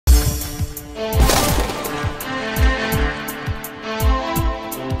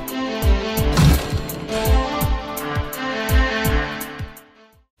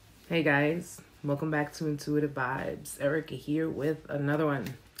Hey guys, welcome back to Intuitive Vibes. Erica here with another one.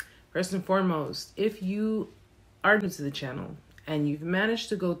 First and foremost, if you are new to the channel and you've managed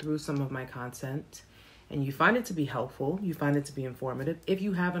to go through some of my content and you find it to be helpful, you find it to be informative, if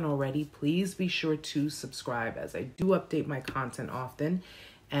you haven't already, please be sure to subscribe as I do update my content often.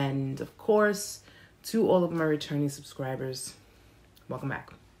 And of course, to all of my returning subscribers, welcome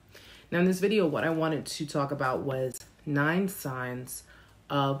back. Now in this video, what I wanted to talk about was 9 signs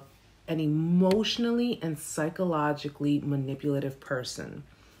of an emotionally and psychologically manipulative person.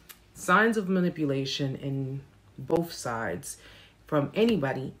 Signs of manipulation in both sides from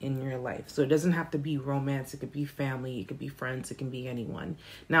anybody in your life. So it doesn't have to be romance. It could be family. It could be friends. It can be anyone.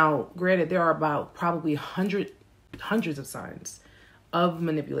 Now, granted, there are about probably hundreds of signs of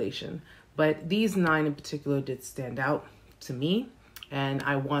manipulation, but these 9 in particular did stand out to me, and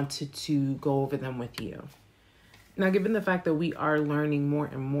I wanted to go over them with you. Now, given the fact that we are learning more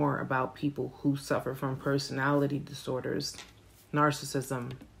and more about people who suffer from personality disorders,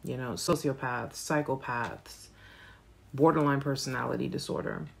 narcissism, sociopaths, psychopaths, borderline personality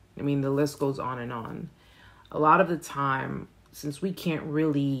disorder, I mean, the list goes on and on. A lot of the time, since we can't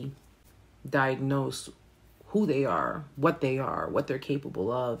really diagnose who they are, what they're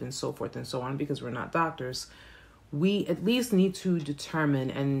capable of, and so forth and so on, because we're not doctors, we at least need to determine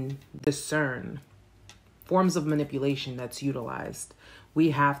and discern forms of manipulation that's utilized.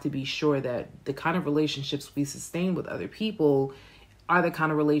 We have to be sure that the kind of relationships we sustain with other people are the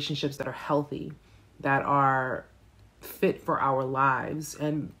kind of relationships that are healthy, that are fit for our lives,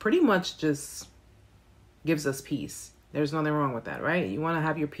 and pretty much just gives us peace. There's nothing wrong with that, right? You want to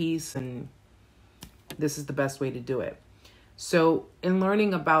have your peace, and this is the best way to do it. So in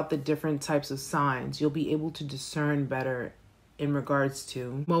learning about the different types of signs, you'll be able to discern better in regards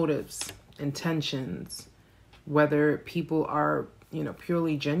to motives, intentions, whether people are,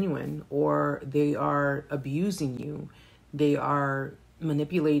 purely genuine or they are abusing you, they are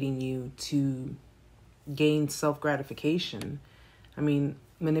manipulating you to gain self-gratification. I mean,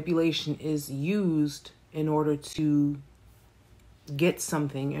 manipulation is used in order to get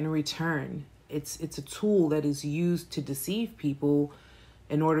something in return. It's a tool that is used to deceive people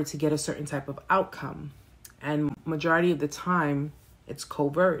in order to get a certain type of outcome. And majority of the time, it's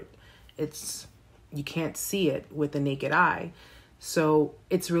covert. You can't see it with the naked eye. So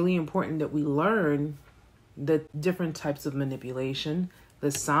it's really important that we learn the different types of manipulation, the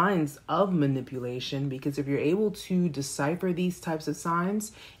signs of manipulation, because if you're able to decipher these types of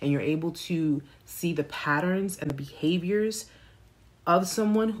signs and you're able to see the patterns and the behaviors of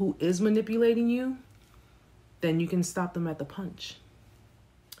someone who is manipulating you, then you can stop them at the punch.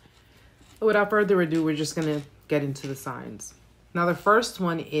 But without further ado, we're just going to get into the signs. Now, the first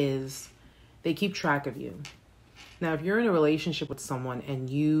one is they keep track of you. Now, if you're in a relationship with someone and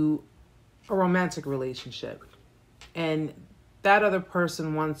a romantic relationship, and that other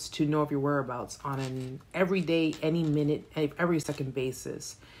person wants to know of your whereabouts on an every day, any minute, every second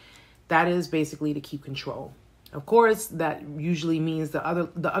basis, that is basically to keep control. Of course, that usually means the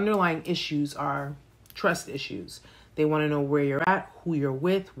underlying issues are trust issues. They want to know where you're at, who you're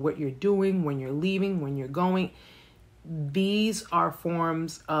with, what you're doing, when you're leaving, when you're going. These are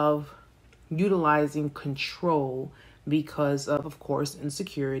forms of utilizing control because of course,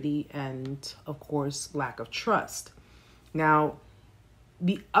 insecurity and, of course, lack of trust. Now,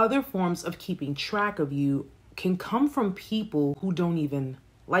 the other forms of keeping track of you can come from people who don't even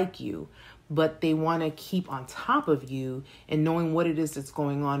like you, but they want to keep on top of you and knowing what it is that's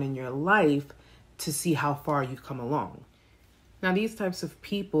going on in your life to see how far you've come along. Now, these types of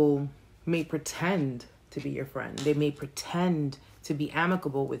people may pretend to be your friend. They may pretend to be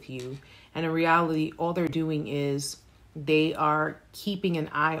amicable with you. And in reality, all they're doing is they are keeping an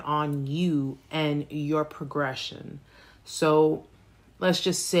eye on you and your progression. So let's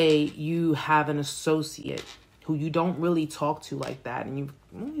just say you have an associate who you don't really talk to like that, and you've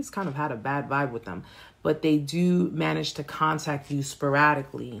always kind of had a bad vibe with them, but they do manage to contact you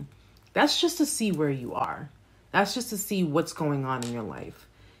sporadically. That's just to see where you are. That's just to see what's going on in your life.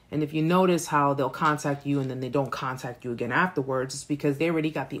 And if you notice how they'll contact you and then they don't contact you again afterwards, it's because they already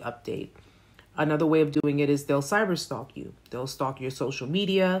got the update. Another way of doing it is they'll cyber stalk you. They'll stalk your social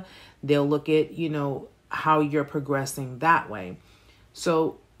media. They'll look at, how you're progressing that way.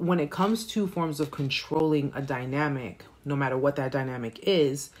 So when it comes to forms of controlling a dynamic, no matter what that dynamic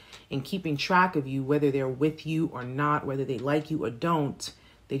is, and keeping track of you, whether they're with you or not, whether they like you or don't,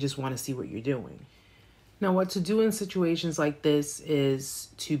 they just want to see what you're doing. Now, what to do in situations like this is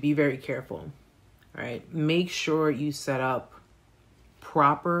to be very careful, right? Make sure you set up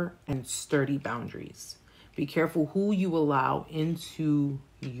proper and sturdy boundaries. Be careful who you allow into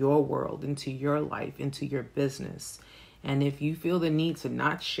your world, into your life, into your business. And if you feel the need to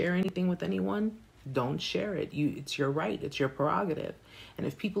not share anything with anyone, don't share it. It's your right. It's your prerogative. And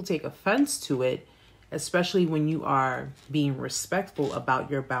if people take offense to it, especially when you are being respectful about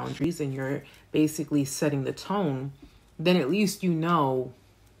your boundaries and you're basically setting the tone, then at least you know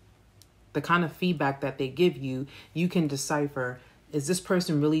the kind of feedback that they give you. You can decipher, is this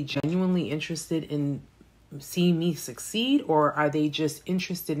person really genuinely interested in seeing me succeed, or are they just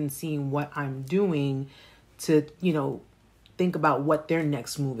interested in seeing what I'm doing to, think about what their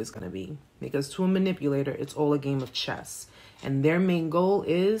next move is going to be? Because to a manipulator, it's all a game of chess. And their main goal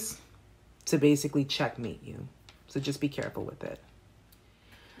is to basically checkmate you. So just be careful with it.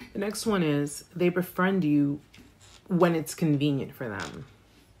 The next one is they befriend you when it's convenient for them.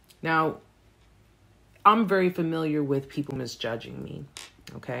 Now, I'm very familiar with people misjudging me,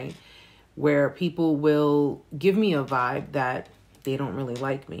 okay? Where people will give me a vibe that they don't really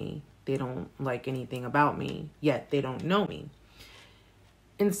like me. They don't like anything about me, yet they don't know me.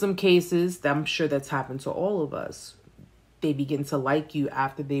 In some cases, I'm sure that's happened to all of us. They begin to like you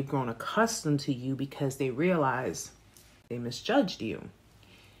after they've grown accustomed to you because they realize they misjudged you.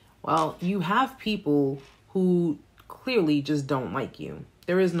 Well, you have people who clearly just don't like you.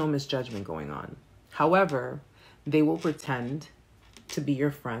 There is no misjudgment going on. However, they will pretend to be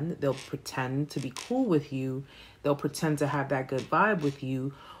your friend. They'll pretend to be cool with you. They'll pretend to have that good vibe with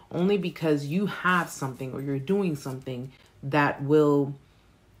you only because you have something or you're doing something that will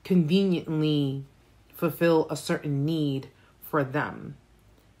conveniently fulfill a certain need for them.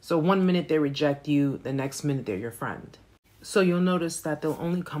 So one minute they reject you, the next minute they're your friend. So you'll notice that they'll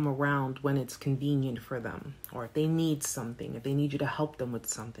only come around when it's convenient for them, or if they need something, if they need you to help them with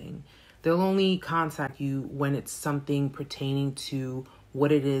something. They'll only contact you when it's something pertaining to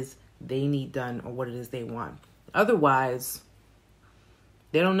what it is they need done or what it is they want. Otherwise,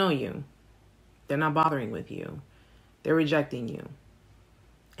 they don't know you. They're not bothering with you. They're rejecting you.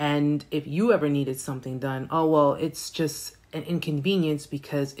 And if you ever needed something done, oh, well, it's just an inconvenience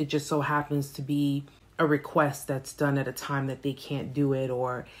because it just so happens to be a request that's done at a time that they can't do it.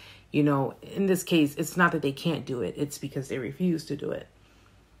 Or, in this case, it's not that they can't do it. It's because they refuse to do it.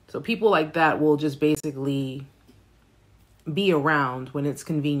 So people like that will just basically be around when it's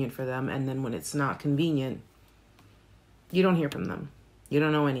convenient for them. And then when it's not convenient, you don't hear from them. You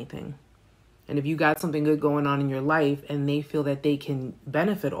don't know anything. And if you got something good going on in your life and they feel that they can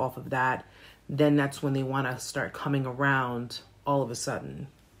benefit off of that, then that's when they want to start coming around all of a sudden.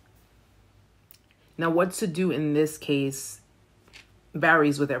 Now, what to do in this case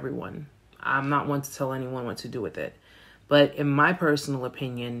varies with everyone. I'm not one to tell anyone what to do with it. But in my personal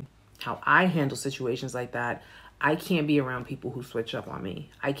opinion, how I handle situations like that, I can't be around people who switch up on me.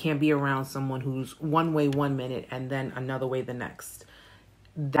 I can't be around someone who's one way 1 minute and then another way the next.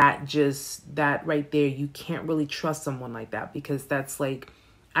 That right there, you can't really trust someone like that, because that's like,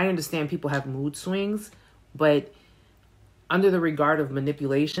 I understand people have mood swings, but under the regard of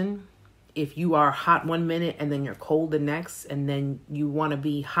manipulation, if you are hot 1 minute and then you're cold the next, and then you want to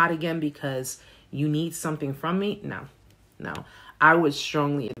be hot again because you need something from me, no. I would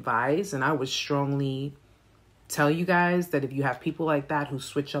strongly advise, and I would strongly tell you guys that if you have people like that who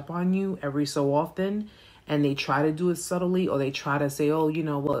switch up on you every so often, and they try to do it subtly, or they try to say, oh,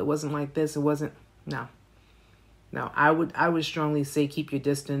 well, it wasn't like this. It wasn't. No, I would strongly say keep your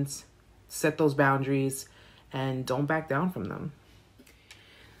distance, set those boundaries, and don't back down from them.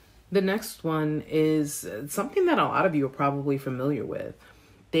 The next one is something that a lot of you are probably familiar with.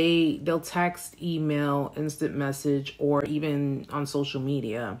 They'll text, email, instant message, or even on social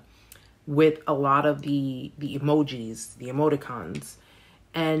media with a lot of the emojis, the emoticons.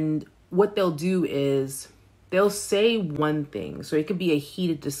 And what they'll do is they'll say one thing. So it could be a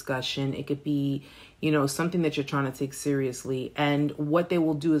heated discussion. It could be, something that you're trying to take seriously. And what they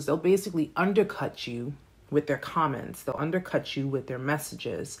will do is they'll basically undercut you with their comments. They'll undercut you with their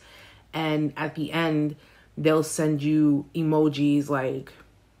messages. And at the end, they'll send you emojis like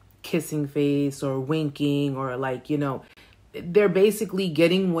kissing face or winking, or like, they're basically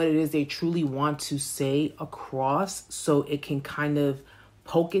getting what it is they truly want to say across, so it can kind of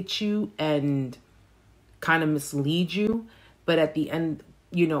poke at you and kind of mislead you. But at the end,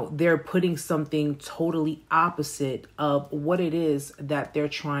 they're putting something totally opposite of what it is that they're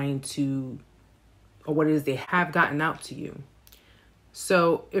trying to, or what it is they have gotten out to you.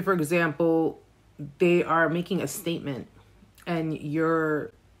 So if, for example, they are making a statement and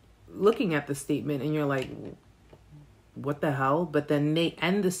you're looking at the statement and you're like, what the hell? But then they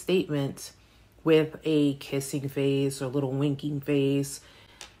end the statement with a kissing face or a little winking face.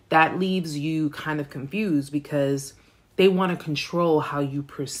 That leaves you kind of confused, because they want to control how you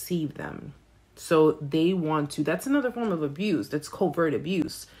perceive them. So they want to, that's another form of abuse. That's covert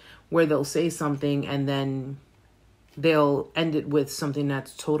abuse, where they'll say something and then they'll end it with something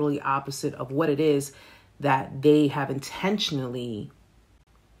that's totally opposite of what it is that they have intentionally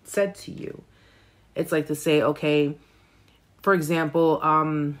said to you. It's like to say, okay, for example,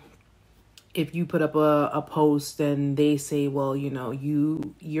 if you put up a post and they say, well, you know,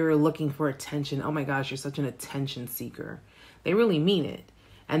 you're looking for attention. Oh my gosh, you're such an attention seeker. They really mean it.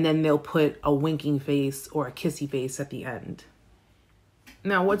 And then they'll put a winking face or a kissy face at the end.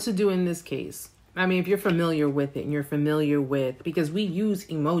 Now, what to do in this case? I mean, if you're familiar with it and you're familiar with, because we use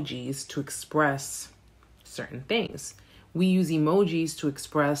emojis to express certain things. We use emojis to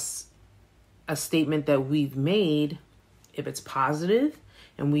express a statement that we've made if it's positive,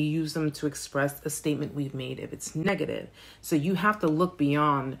 and we use them to express a statement we've made if it's negative. So you have to look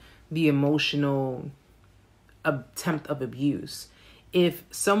beyond the emotional attempt of abuse. If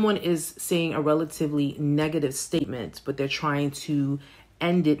someone is saying a relatively negative statement, but they're trying to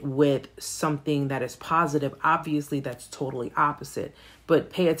end it with something that is positive, obviously that's totally opposite.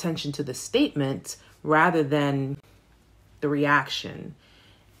 But pay attention to the statement rather than the reaction.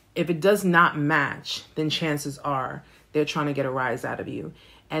 If it does not match, then chances are they're trying to get a rise out of you.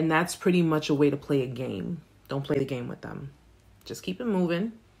 And that's pretty much a way to play a game. Don't play the game with them. Just keep it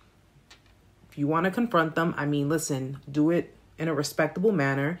moving. If you want to confront them, I mean, listen, do it in a respectable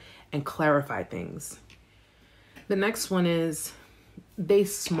manner and clarify things. The next one is they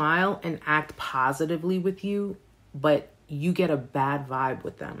smile and act positively with you, but you get a bad vibe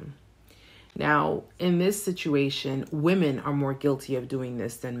with them. Now, in this situation, women are more guilty of doing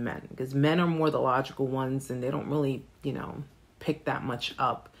this than men, because men are more the logical ones and they don't really, pick that much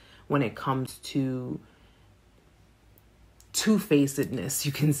up when it comes to two-facedness,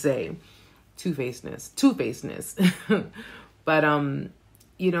 you can say. Two-facedness. But,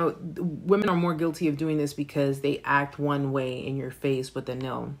 women are more guilty of doing this because they act one way in your face, but then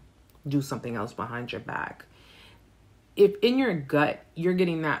they'll do something else behind your back. If in your gut, you're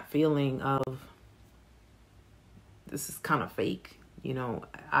getting that feeling of, this is kind of fake,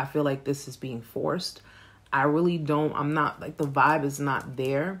 I feel like this is being forced. I really don't, I'm not, like, the vibe is not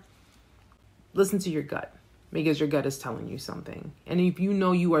there. Listen to your gut, because your gut is telling you something. And if you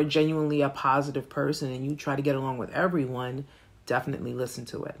know you are genuinely a positive person and you try to get along with everyone, definitely listen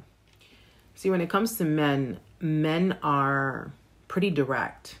to it. See, when it comes to men, men are pretty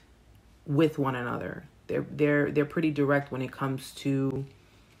direct with one another. They're pretty direct when it comes to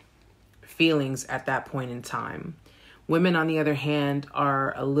feelings at that point in time. Women, on the other hand,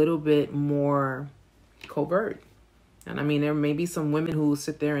 are a little bit more covert. And I mean, there may be some women who will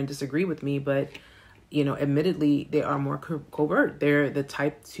sit there and disagree with me, but, admittedly, they are more covert. They're the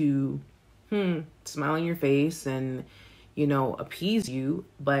type to smile in your face and, appease you.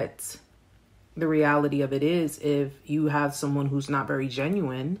 But the reality of it is, if you have someone who's not very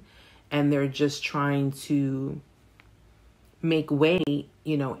genuine and they're just trying to make way,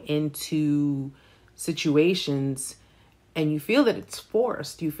 into situations, and you feel that it's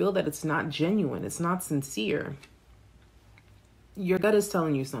forced, you feel that it's not genuine, it's not sincere, your gut is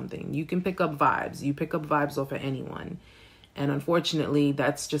telling you something. You can pick up vibes. You pick up vibes off of anyone. And unfortunately,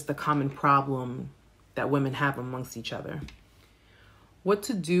 that's just a common problem that women have amongst each other. What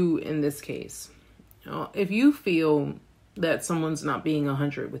to do in this case? If you feel that someone's not being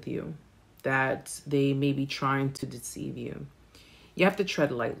 100 with you, that they may be trying to deceive you, you have to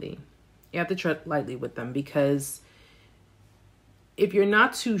tread lightly. You have to tread lightly with them, because if you're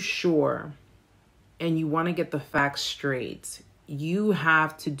not too sure and you want to get the facts straight, you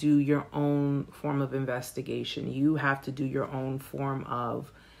have to do your own form of investigation. You have to do your own form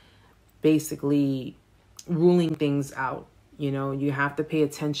of basically ruling things out. You have to pay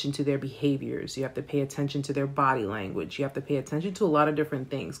attention to their behaviors. You have to pay attention to their body language. You have to pay attention to a lot of different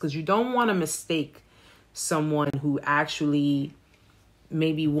things, because you don't want to mistake someone who actually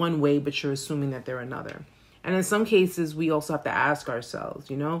may be one way, but you're assuming that they're another. And in some cases, we also have to ask ourselves,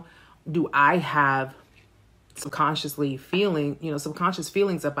 do I have subconscious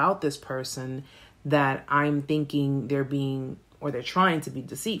feelings about this person that I'm thinking they're being, or they're trying to be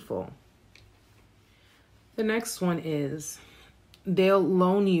deceitful? The next one is they'll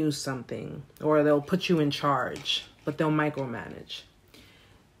loan you something, or they'll put you in charge, but they'll micromanage.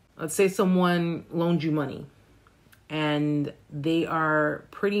 Let's say someone loaned you money and they are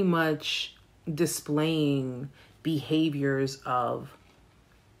pretty much displaying behaviors of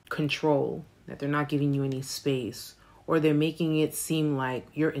control, that they're not giving you any space, or they're making it seem like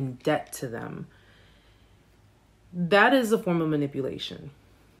you're in debt to them. That is a form of manipulation.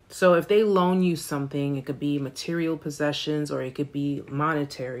 So if they loan you something, it could be material possessions or it could be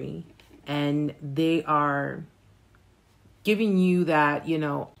monetary, and they are giving you that,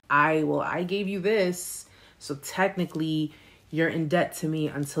 I gave you this, so technically you're in debt to me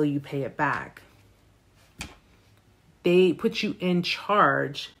until you pay it back. They put you in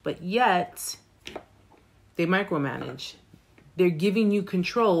charge, but yet they micromanage. They're giving you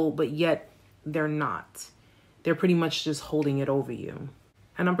control, but yet they're not. They're pretty much just holding it over you.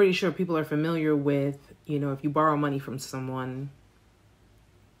 And I'm pretty sure people are familiar with, if you borrow money from someone,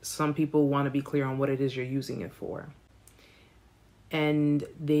 some people want to be clear on what it is you're using it for. And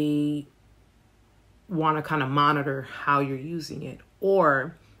they want to kind of monitor how you're using it.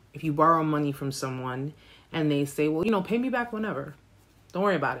 Or if you borrow money from someone and they say, well, pay me back whenever. Don't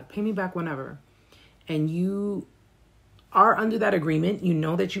worry about it. Pay me back whenever. And you are under that agreement. You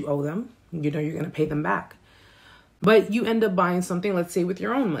know that you owe them. You know you're going to pay them back. But you end up buying something, let's say with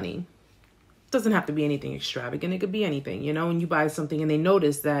your own money. It doesn't have to be anything extravagant. It could be anything, and you buy something and they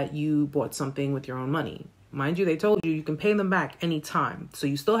notice that you bought something with your own money. Mind you, they told you can pay them back anytime. So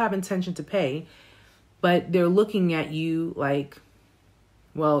you still have intention to pay, but they're looking at you like,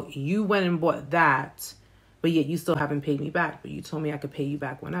 well, you went and bought that, but yet you still haven't paid me back. But you told me I could pay you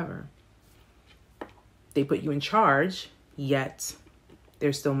back whenever. They put you in charge, yet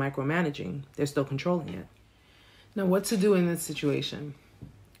they're still micromanaging. They're still controlling it. Now, what to do in this situation?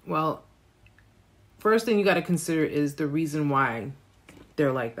 Well, first thing you got to consider is the reason why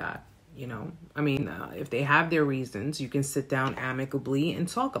they're like that. If they have their reasons, you can sit down amicably and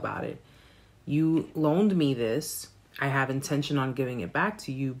talk about it. You loaned me this. I have intention on giving it back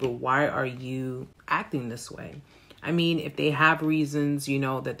to you, but why are you acting this way? If they have reasons,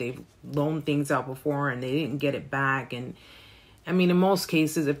 that they've loaned things out before and they didn't get it back. And in most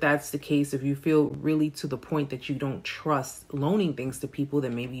cases, if that's the case, if you feel really to the point that you don't trust loaning things to people,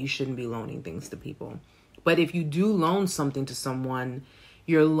 then maybe you shouldn't be loaning things to people. But if you do loan something to someone,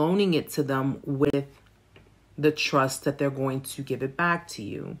 you're loaning it to them with the trust that they're going to give it back to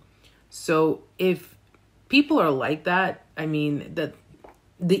you. So if people are like that,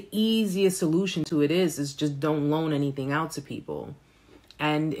 the easiest solution to it is just don't loan anything out to people.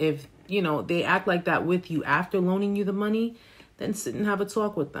 And if, they act like that with you after loaning you the money, then sit and have a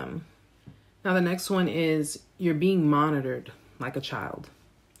talk with them. Now, the next one is you're being monitored like a child.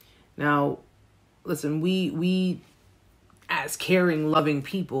 Now, listen, we as caring, loving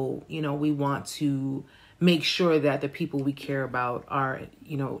people, we want to make sure that the people we care about are,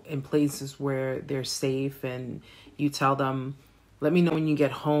 in places where they're safe. And you tell them, let me know when you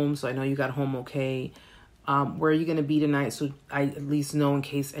get home so I know you got home okay. Where are you going to be tonight so I at least know in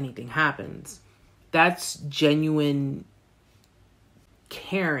case anything happens. That's genuine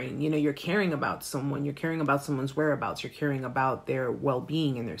caring. You're caring about someone. You're caring about someone's whereabouts. You're caring about their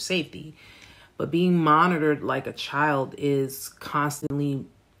well-being and their safety. But being monitored like a child is constantly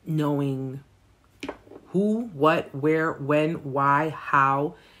knowing who, what, where, when, why,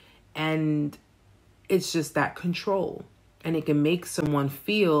 how. And it's just that control. And it can make someone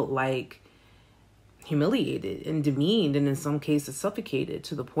feel like humiliated and demeaned, and in some cases suffocated,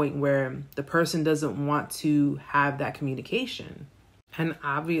 to the point where the person doesn't want to have that communication. And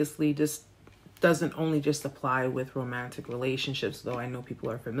obviously this doesn't only just apply with romantic relationships, though I know people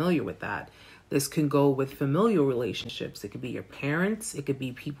are familiar with that. This can go with familial relationships. It could be your parents. It could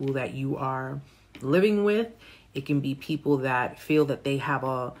be people that you are living with. It can be people that feel that they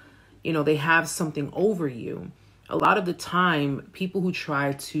have they have something over you. A lot of the time, people who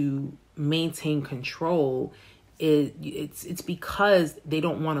try to maintain control, it's because they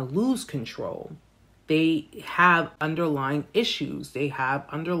don't want to lose control. They have underlying issues. They have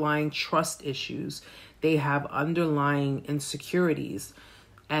underlying trust issues. They have underlying insecurities.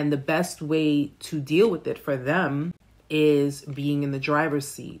 And the best way to deal with it for them is being in the driver's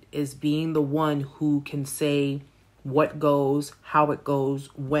seat, is being the one who can say what goes, how it goes,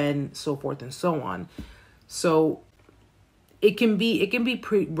 when, so forth and so on. So it can be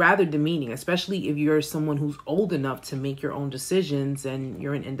rather demeaning, especially if you're someone who's old enough to make your own decisions and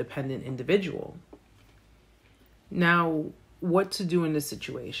you're an independent individual. Now, what to do in this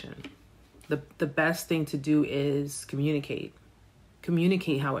situation? The best thing to do is communicate.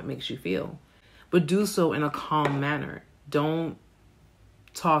 Communicate how it makes you feel, but do so in a calm manner. Don't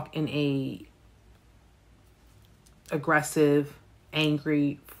talk in a aggressive,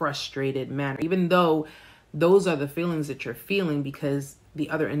 angry, frustrated manner, even though those are the feelings that you're feeling because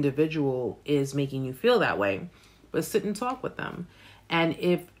the other individual is making you feel that way. But sit and talk with them. And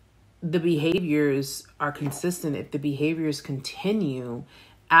if the behaviors are consistent, if the behaviors continue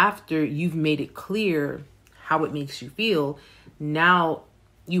after you've made it clear how it makes you feel, now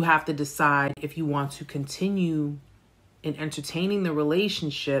you have to decide if you want to continue in entertaining the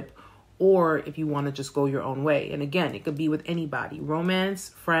relationship or if you want to just go your own way. And again, it could be with anybody, romance,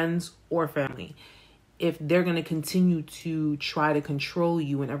 friends, or family. If they're going to continue to try to control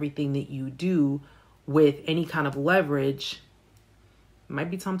you in everything that you do with any kind of leverage, it might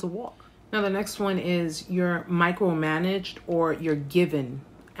be time to walk. Now, the next one is you're micromanaged or you're given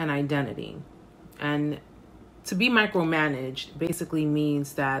an identity. And to be micromanaged basically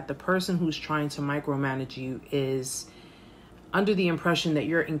means that the person who's trying to micromanage you is under the impression that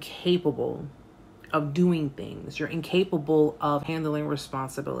you're incapable of doing things. You're incapable of handling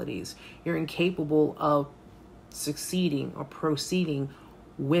responsibilities. You're incapable of succeeding or proceeding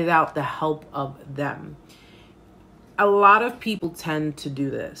without the help of them. A lot of people tend to do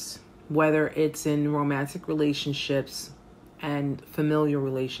this, whether it's in romantic relationships and familiar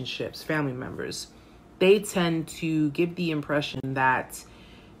relationships, family members. They tend to give the impression that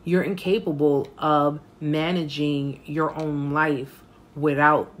you're incapable of managing your own life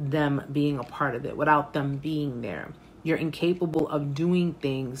without them being a part of it, without them being there. You're incapable of doing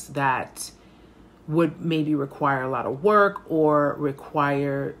things that would maybe require a lot of work or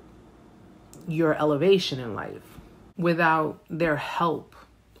require your elevation in life without their help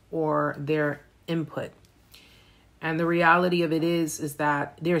or their input. And the reality of it is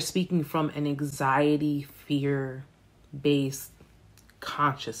that they're speaking from an anxiety, fear-based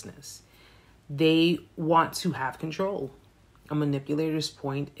consciousness. They want to have control. A manipulator's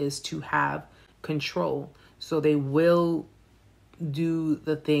point is to have control. So they will do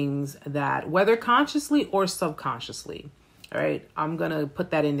the things that, whether consciously or subconsciously, all right, I'm going to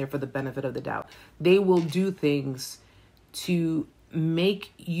put that in there for the benefit of the doubt. They will do things to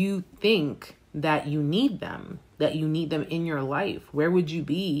make you think that you need them in your life. Where would you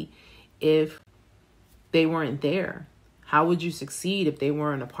be if they weren't there? How would you succeed if they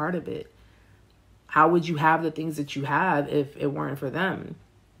weren't a part of it? How would you have the things that you have if it weren't for them?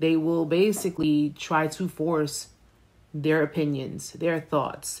 They will basically try to force their opinions, their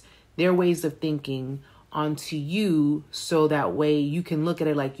thoughts, their ways of thinking onto you so that way you can look at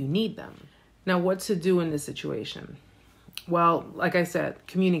it like you need them. Now, what to do in this situation? Well, like I said,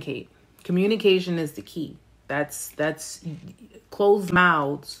 communicate. Communication is the key. That's closed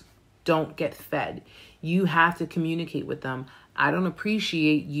mouths don't get fed. You have to communicate with them. I don't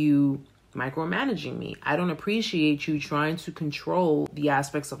appreciate you micromanaging me. I don't appreciate you trying to control the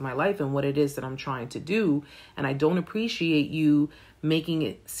aspects of my life and what it is that I'm trying to do. And I don't appreciate you making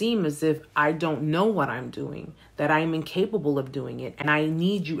it seem as if I don't know what I'm doing, that I am incapable of doing it, and I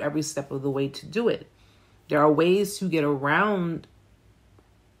need you every step of the way to do it. There are ways to get around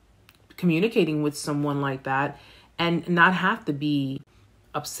communicating with someone like that and not have to be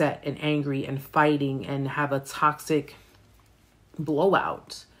upset and angry and fighting and have a toxic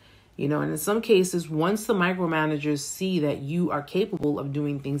blowout. You know, and in some cases, once the micromanagers see that you are capable of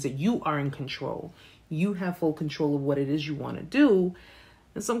doing things, that you are in control, you have full control of what it is you want to do,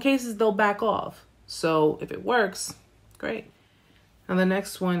 in some cases, they'll back off. So if it works, great. And the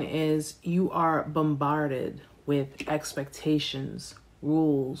next one is you are bombarded with expectations,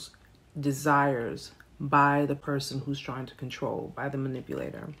 rules, desires by the person who's trying to control, by the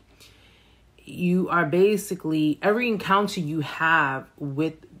manipulator. You are basically, every encounter you have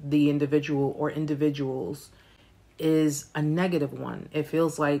with the individual or individuals is a negative one. It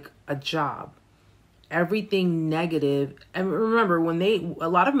feels like a job. Everything negative. And remember, a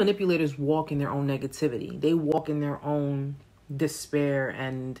lot of manipulators walk in their own negativity. They walk in their own despair.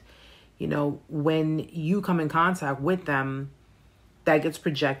 And, you know, when you come in contact with them, that gets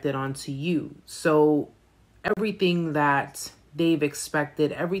projected onto you. So everything that they've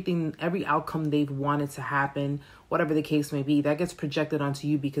expected, every outcome they've wanted to happen, whatever the case may be, that gets projected onto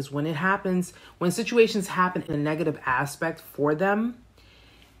you, because when it happens, when situations happen in a negative aspect for them,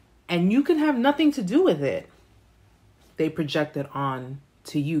 and you can have nothing to do with it, they project it on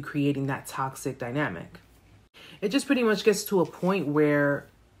to you, creating that toxic dynamic. It just pretty much gets to a point where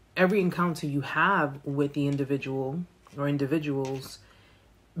every encounter you have with the individual or individuals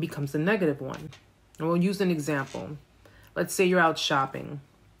becomes a negative one. And we'll use an example. Let's say you're out shopping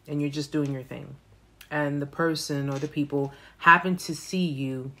and you're just doing your thing, and the person or the people happen to see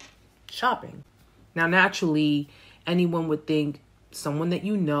you shopping. Now, naturally, anyone would think someone that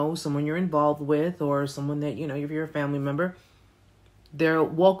you know, someone you're involved with, or someone that, you know, if you're a family member, they'll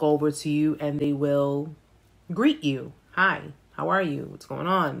walk over to you and they will greet you. Hi, how are you? What's going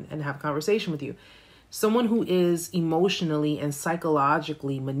on? And have a conversation with you. Someone who is emotionally and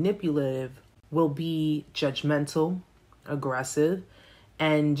psychologically manipulative will be judgmental, aggressive,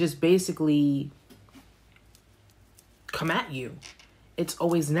 and just basically come at you. it's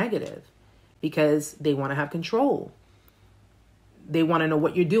always negative because they want to have control. They want to know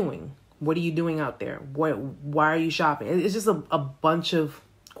what you're doing. What are you doing out there? Why are you shopping? It's just a bunch of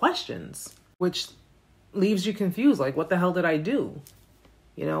questions, which leaves you confused. Like, what the hell did I do?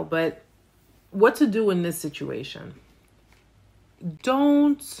 But what to do in this situation?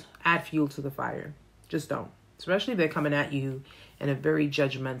 Don't add fuel to the fire. Just don't. Especially if they're coming at you in a very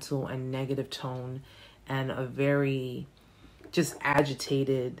judgmental and negative tone and a very just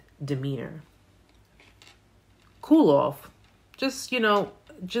agitated demeanor. Cool off. Just,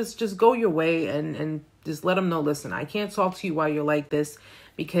 just go your way and just let them know, listen, I can't talk to you while you're like this,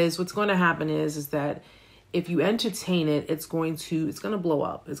 because what's going to happen is that if you entertain it, it's going to blow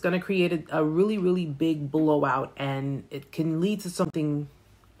up. It's going to create a really, really big blowout, and it can lead to something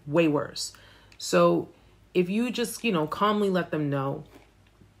way worse. So if you just, calmly let them know,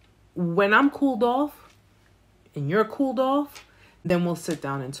 when I'm cooled off and you're cooled off, then we'll sit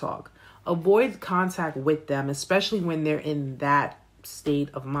down and talk. Avoid contact with them, especially when they're in that state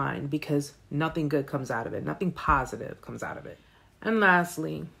of mind, because nothing good comes out of it. Nothing positive comes out of it. And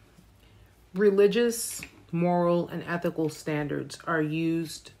lastly, religious, moral, and ethical standards are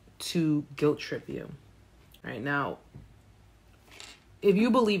used to guilt trip you. Right now, if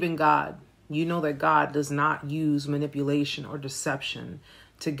you believe in God, you know that God does not use manipulation or deception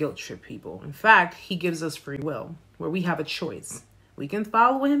to guilt trip people. In fact, he gives us free will, where we have a choice. We can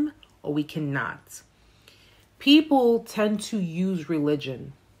follow him or we cannot. People tend to use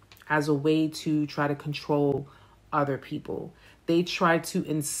religion as a way to try to control other people. They try to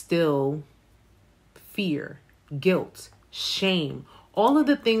instill fear, guilt, shame, all of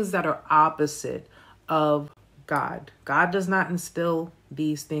the things that are opposite of God. God does not instill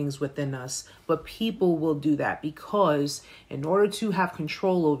these things within us, but people will do that because in order to have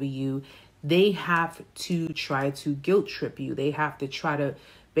control over you, they have to try to guilt trip you. They have to try to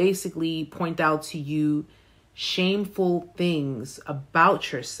basically point out to you shameful things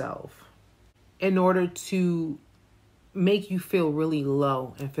about yourself in order to make you feel really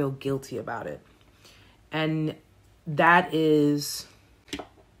low and feel guilty about it. And that's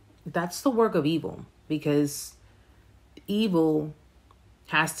the work of evil, because evil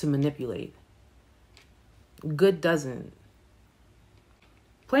has to manipulate. Good doesn't.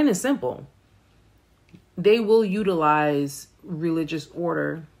 Plain and simple. They will utilize religious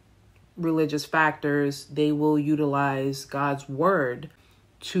order, religious factors. They will utilize God's word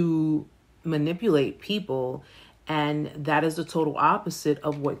to manipulate people. And that is the total opposite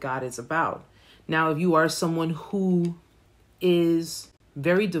of what God is about. Now, if you are someone who is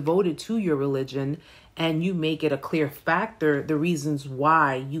very devoted to your religion and you make it a clear factor, the reasons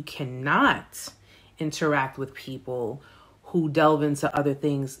why you cannot interact with people who delve into other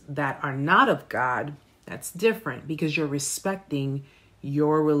things that are not of God, that's different, because you're respecting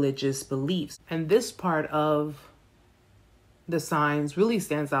your religious beliefs. And this part of the signs really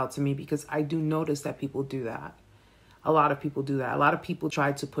stands out to me because I do notice that people do that. A lot of people do that. A lot of people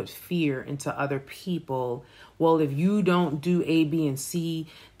try to put fear into other people. Well, if you don't do A, B, and C,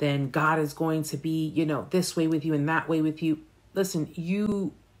 then God is going to be, this way with you and that way with you. Listen,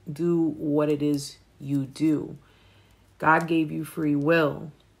 you do what it is you do. God gave you free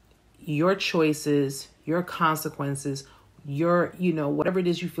will. Your choices, your consequences, your, whatever it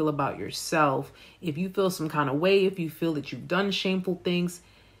is you feel about yourself. If you feel some kind of way, if you feel that you've done shameful things,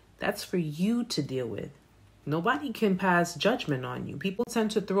 that's for you to deal with. Nobody can pass judgment on you. People tend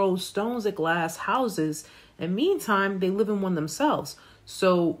to throw stones at glass houses, and meantime, they live in one themselves.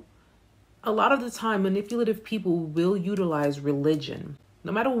 So a lot of the time, manipulative people will utilize religion,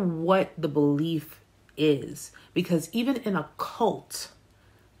 no matter what the belief is, because even in a cult,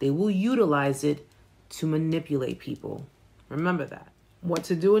 they will utilize it to manipulate people. Remember that. What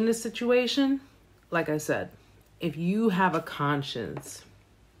to do in this situation? Like I said, if you have a conscience,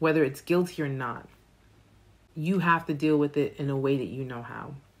 whether it's guilty or not, you have to deal with it in a way that you know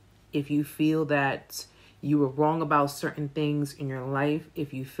how. If you feel that you were wrong about certain things in your life,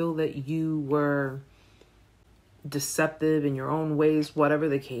 if you feel that you were deceptive in your own ways, whatever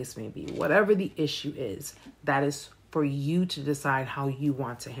the case may be, whatever the issue is, that is for you to decide how you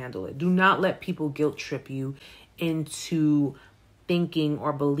want to handle it. Do not let people guilt trip you into thinking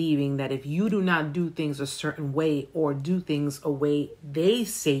or believing that if you do not do things a certain way or do things a way they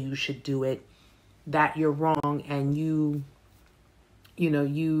say you should do it, that you're wrong and you're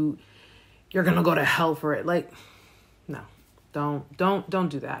gonna go to hell for it. Like, no, don't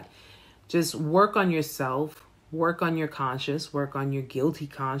do that. Just work on yourself, work on your conscious, work on your guilty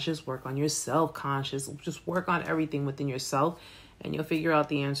conscious, work on your self-conscious. Just work on everything within yourself and you'll figure out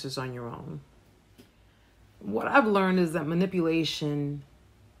the answers on your own. What I've learned is that manipulation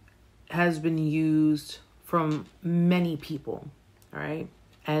has been used from many people, all right?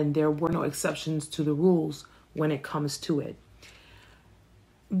 And there were no exceptions to the rules when it comes to it.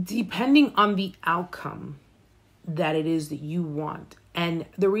 Depending on the outcome that it is that you want. And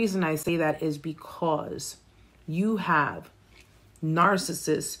the reason I say that is because you have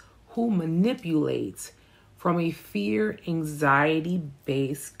narcissists who manipulate from a fear,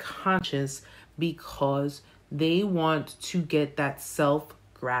 anxiety-based conscious because they want to get that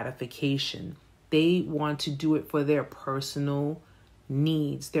self-gratification. They want to do it for their personal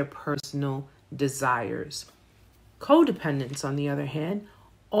needs, their personal desires. Codependents, on the other hand,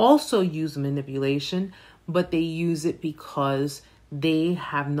 also use manipulation, but they use it because they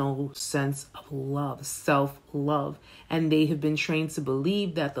have no sense of love, self-love, and they have been trained to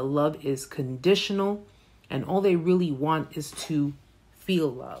believe that the love is conditional and all they really want is to feel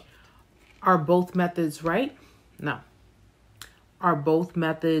love. Are both methods right? No. Are both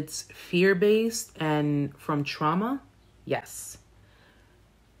methods fear-based and from trauma? Yes.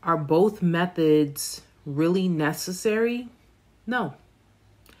 Are both methods really necessary? No.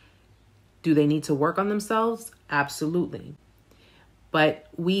 Do they need to work on themselves? Absolutely. But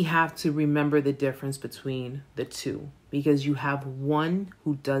we have to remember the difference between the two, because you have one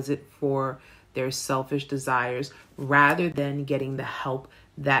who does it for their selfish desires rather than getting the help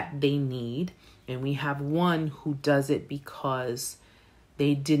that they need. And we have one who does it because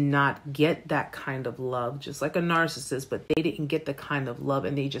they did not get that kind of love, just like a narcissist, but they didn't get the kind of love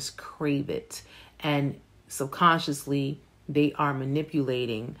and they just crave it. And subconsciously, they are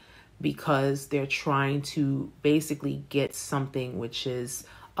manipulating because they're trying to basically get something, which is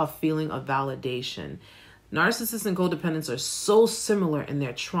a feeling of validation. Narcissists and codependents are so similar in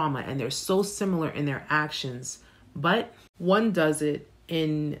their trauma and they're so similar in their actions, but one does it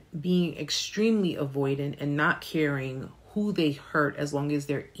in being extremely avoidant and not caring who they hurt as long as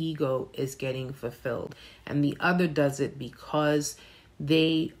their ego is getting fulfilled. And the other does it because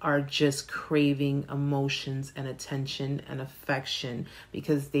they are just craving emotions and attention and affection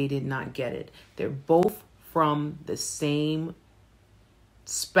because they did not get it. They're both from the same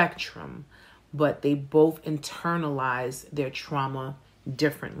spectrum, but they both internalize their trauma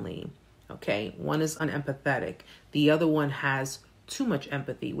differently. Okay, one is unempathetic. The other one has too much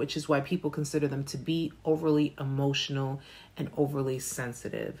empathy, which is why people consider them to be overly emotional and overly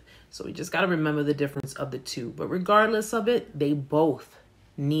sensitive. So we just got to remember the difference of the two. But regardless of it, they both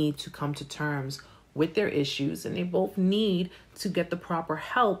need to come to terms with their issues and they both need to get the proper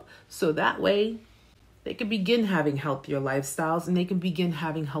help so that way they can begin having healthier lifestyles and they can begin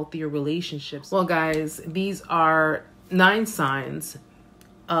having healthier relationships. Well, guys, these are 9 signs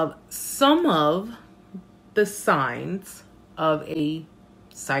of some of the signs of a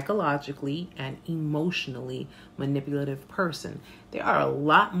psychologically and emotionally manipulative person. There are a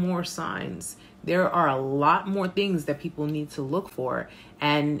lot more signs. There are a lot more things that people need to look for.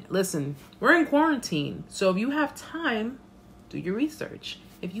 And listen, we're in quarantine. So if you have time, do your research.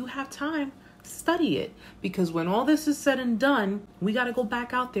 If you have time, study it. Because when all this is said and done, we got to go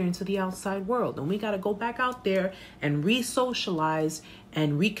back out there into the outside world. And we got to go back out there and re-socialize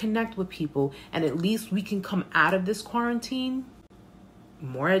and reconnect with people. And at least we can come out of this quarantine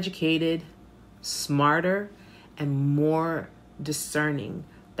more educated, smarter, and more discerning.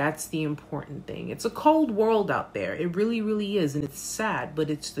 That's the important thing. It's a cold world out there. It really, really is. And it's sad, but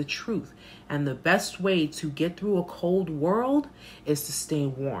it's the truth. And the best way to get through a cold world is to stay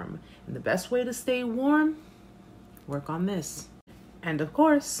warm. And the best way to stay warm, work on this. And of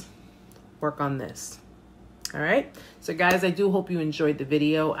course, work on this. All right. So guys, I do hope you enjoyed the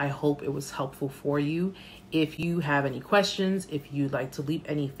video. I hope it was helpful for you. If you have any questions, if you'd like to leave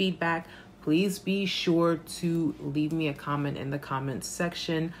any feedback, please be sure to leave me a comment in the comments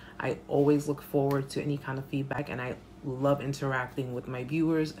section. I always look forward to any kind of feedback and I love interacting with my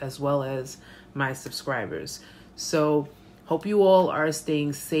viewers as well as my subscribers. So hope you all are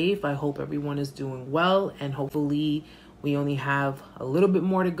staying safe. I hope everyone is doing well and hopefully we only have a little bit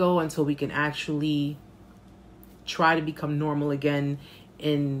more to go until we can actually try to become normal again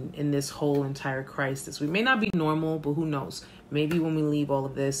in this whole entire crisis. We may not be normal, but who knows? Maybe when we leave all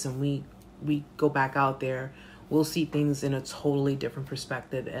of this and we go back out there, we'll see things in a totally different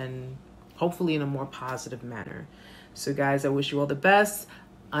perspective and hopefully in a more positive manner. So guys, I wish you all the best.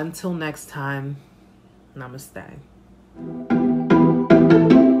 Until next time, namaste.